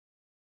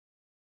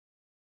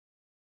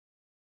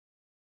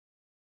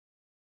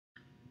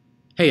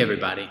Hey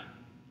everybody,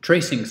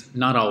 tracing's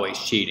not always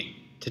cheating.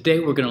 Today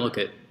we're going to look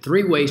at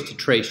 3 ways to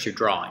trace your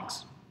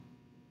drawings.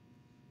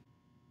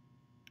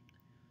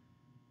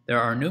 There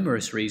are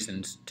numerous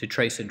reasons to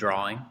trace a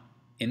drawing.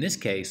 In this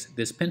case,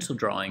 this pencil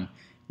drawing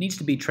needs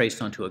to be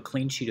traced onto a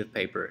clean sheet of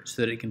paper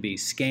so that it can be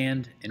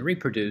scanned and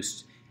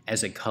reproduced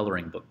as a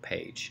coloring book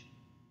page.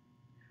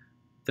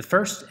 The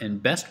first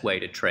and best way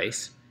to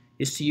trace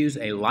is to use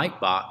a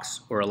light box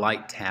or a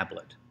light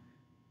tablet.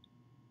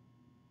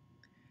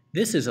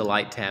 This is a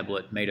light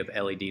tablet made of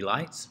LED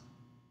lights.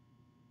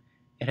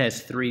 It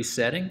has 3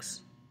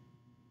 settings.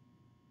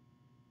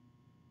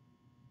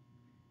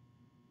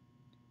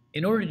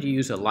 In order to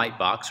use a light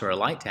box or a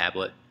light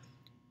tablet,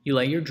 you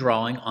lay your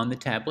drawing on the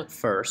tablet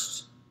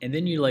first, and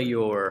then you lay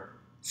your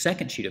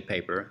second sheet of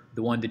paper,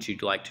 the one that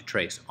you'd like to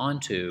trace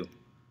onto,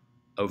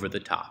 over the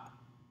top.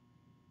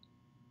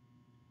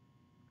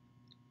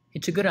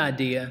 It's a good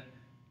idea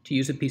to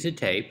use a piece of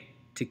tape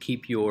to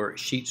keep your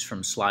sheets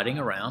from sliding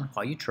around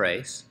while you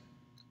trace.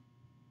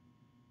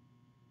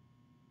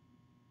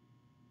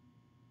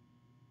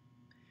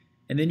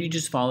 And then you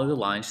just follow the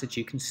lines that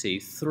you can see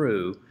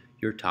through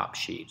your top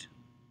sheet.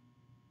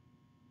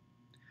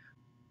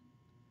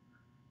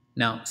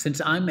 Now,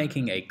 since I'm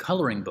making a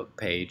coloring book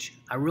page,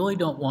 I really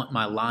don't want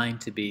my line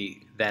to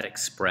be that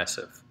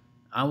expressive.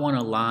 I want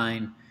a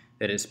line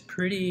that is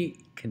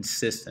pretty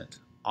consistent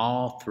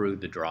all through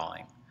the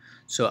drawing.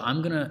 So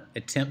I'm going to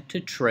attempt to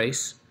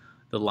trace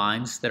the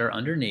lines that are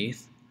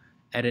underneath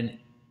at an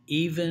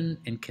even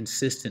and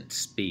consistent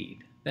speed.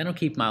 That'll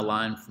keep my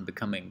line from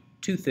becoming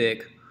too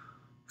thick,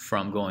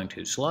 from going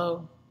too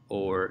slow,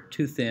 or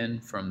too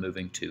thin from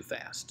moving too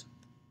fast.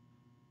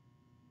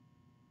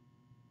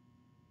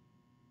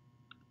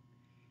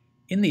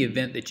 In the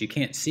event that you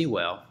can't see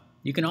well,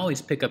 you can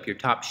always pick up your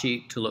top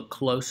sheet to look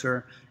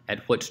closer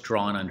at what's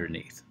drawn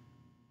underneath.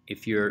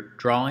 If your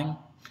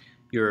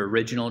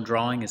original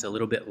drawing is a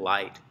little bit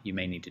light, you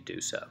may need to do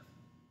so.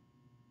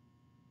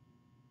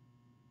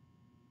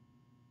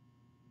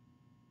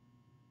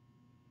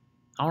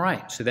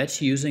 Alright, so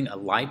that's using a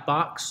light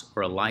box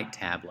or a light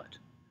tablet.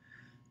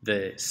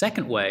 The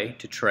second way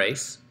to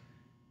trace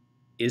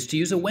is to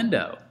use a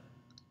window.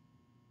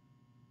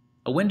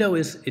 A window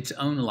is its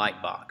own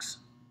light box.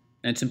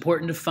 And it's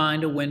important to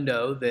find a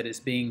window that is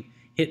being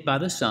hit by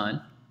the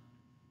sun.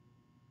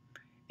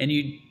 And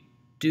you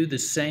do the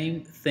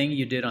same thing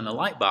you did on the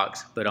light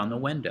box, but on the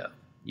window.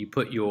 You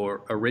put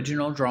your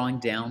original drawing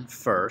down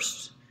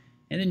first,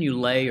 and then you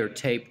lay or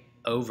tape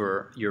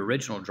over your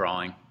original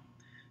drawing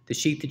the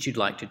sheet that you'd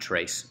like to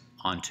trace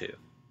onto.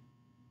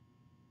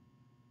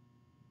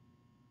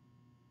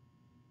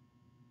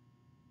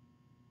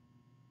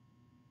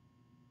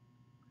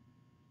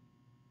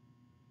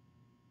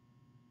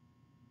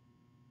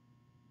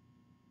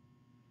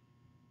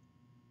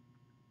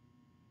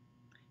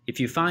 If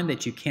you find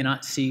that you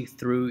cannot see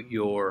through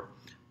your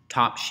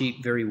top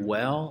sheet very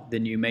well,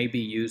 then you may be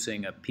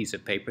using a piece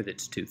of paper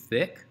that's too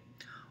thick,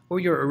 or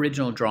your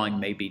original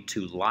drawing may be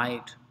too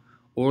light,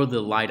 or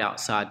the light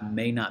outside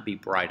may not be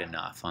bright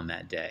enough on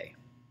that day.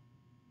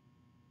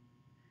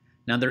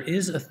 Now there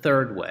is a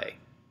third way.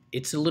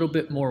 It's a little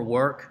bit more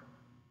work,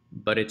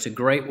 but it's a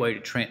great way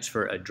to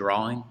transfer a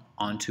drawing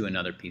onto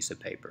another piece of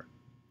paper.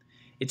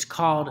 It's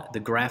called the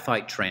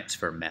graphite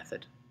transfer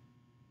method.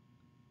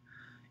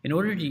 In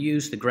order to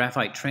use the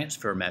graphite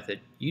transfer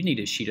method, you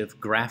need a sheet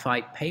of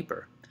graphite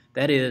paper.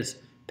 That is,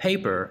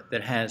 paper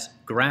that has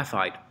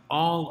graphite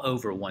all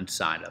over one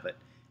side of it.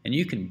 And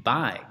you can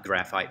buy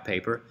graphite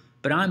paper,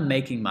 but I'm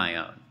making my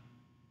own.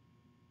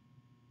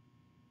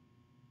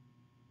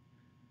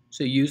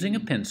 So using a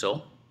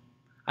pencil,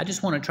 I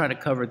just want to try to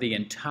cover the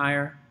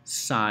entire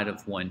side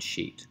of one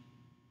sheet.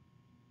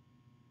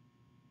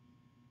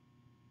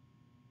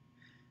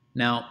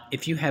 Now,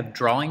 if you have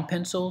drawing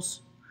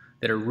pencils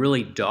that are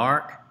really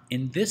dark,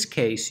 in this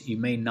case, you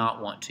may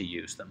not want to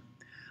use them.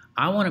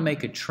 I want to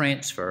make a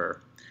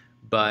transfer,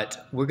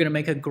 but we're going to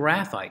make a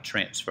graphite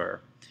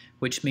transfer,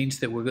 which means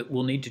that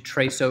we'll need to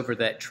trace over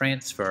that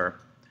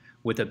transfer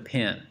with a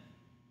pen.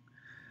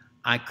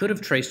 I could have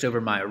traced over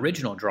my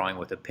original drawing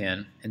with a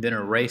pen and then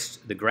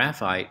erased the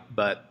graphite,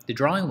 but the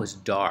drawing was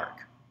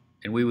dark,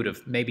 and we would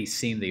have maybe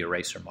seen the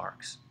eraser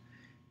marks.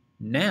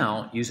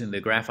 Now, using the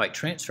graphite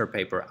transfer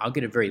paper, I'll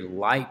get a very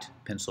light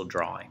pencil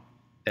drawing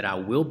that I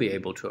will be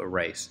able to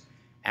erase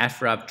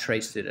after I've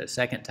traced it a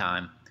second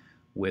time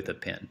with a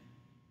pen.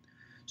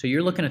 So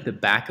you're looking at the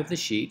back of the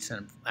sheets,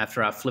 and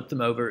after I flip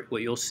them over,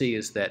 what you'll see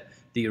is that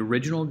the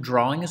original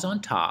drawing is on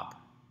top,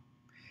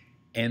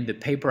 and the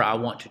paper I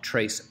want to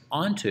trace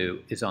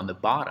onto is on the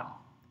bottom.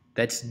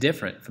 That's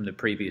different from the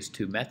previous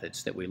 2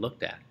 methods that we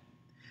looked at.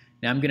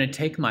 Now I'm going to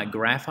take my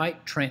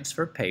graphite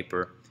transfer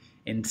paper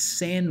and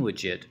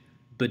sandwich it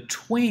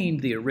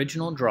between the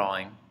original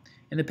drawing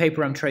and the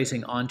paper I'm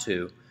tracing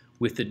onto,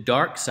 with the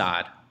dark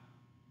side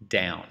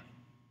down.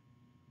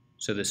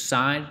 So the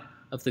side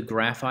of the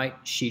graphite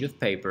sheet of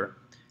paper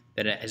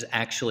that is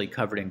actually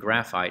covered in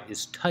graphite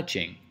is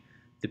touching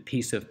the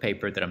piece of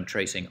paper that I'm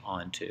tracing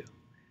onto.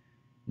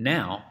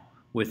 Now,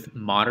 with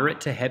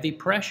moderate to heavy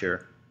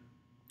pressure,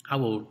 I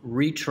will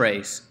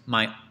retrace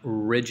my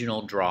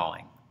original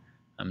drawing.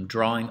 I'm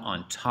drawing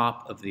on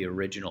top of the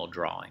original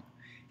drawing.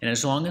 And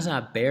as long as I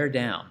bear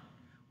down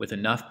with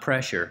enough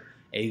pressure,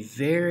 a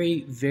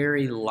very,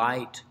 very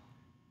light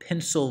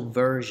pencil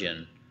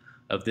version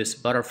of this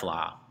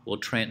butterfly will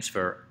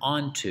transfer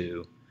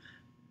onto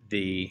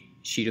the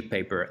sheet of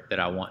paper that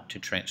I want to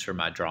transfer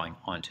my drawing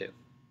onto.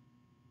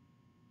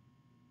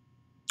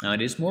 Now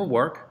it is more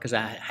work because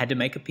I had to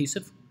make a piece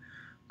of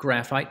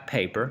graphite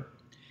paper,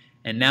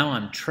 and now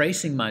I'm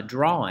tracing my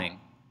drawing,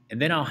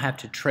 and then I'll have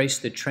to trace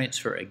the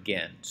transfer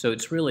again. So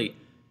it's really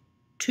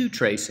 2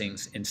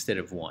 tracings instead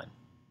of 1.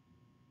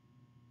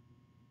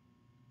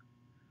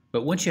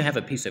 But once you have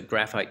a piece of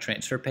graphite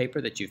transfer paper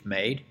that you've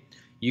made,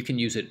 you can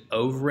use it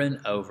over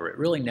and over. It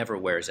really never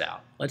wears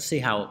out. Let's see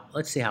how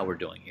we're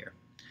doing here.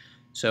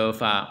 So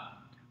if I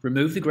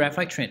remove the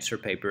graphite transfer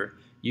paper,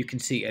 you can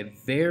see a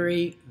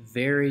very,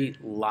 very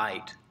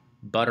light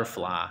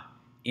butterfly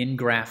in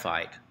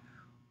graphite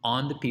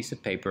on the piece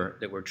of paper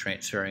that we're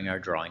transferring our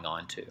drawing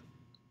onto.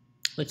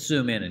 Let's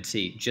zoom in and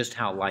see just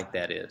how light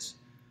that is.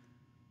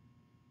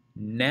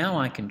 Now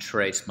I can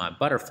trace my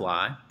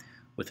butterfly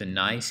with a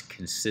nice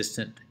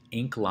consistent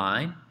ink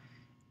line,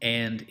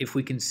 and if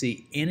we can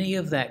see any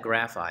of that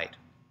graphite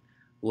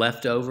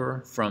left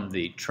over from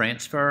the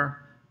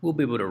transfer, we'll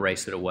be able to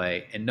erase it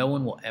away and no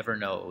one will ever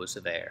know it was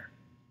there.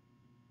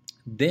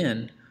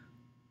 Then,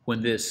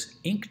 when this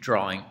ink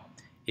drawing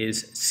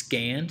is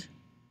scanned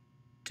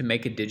to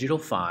make a digital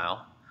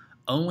file,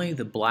 only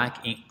the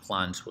black ink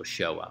lines will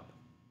show up.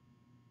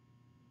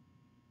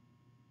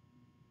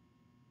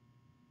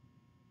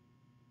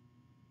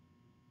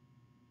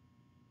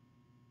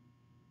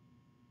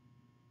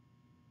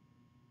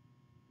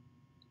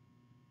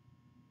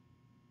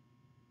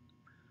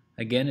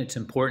 Again, it's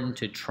important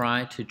to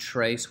try to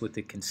trace with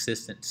a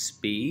consistent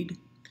speed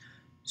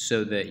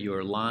so that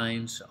your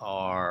lines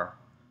are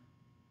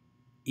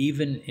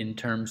even in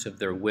terms of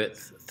their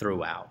width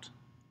throughout.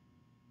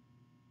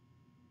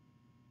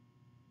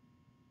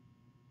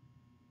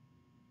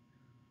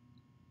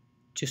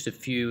 Just a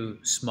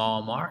few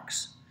small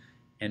marks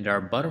and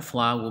our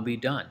butterfly will be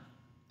done.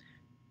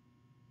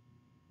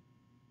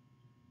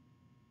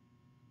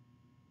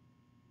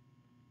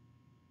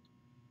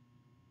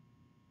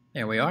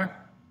 There we are.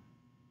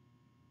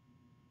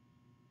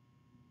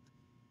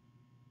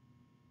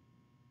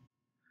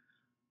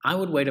 I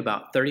would wait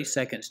about 30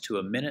 seconds to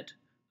a minute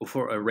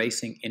before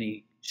erasing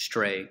any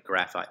stray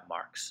graphite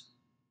marks.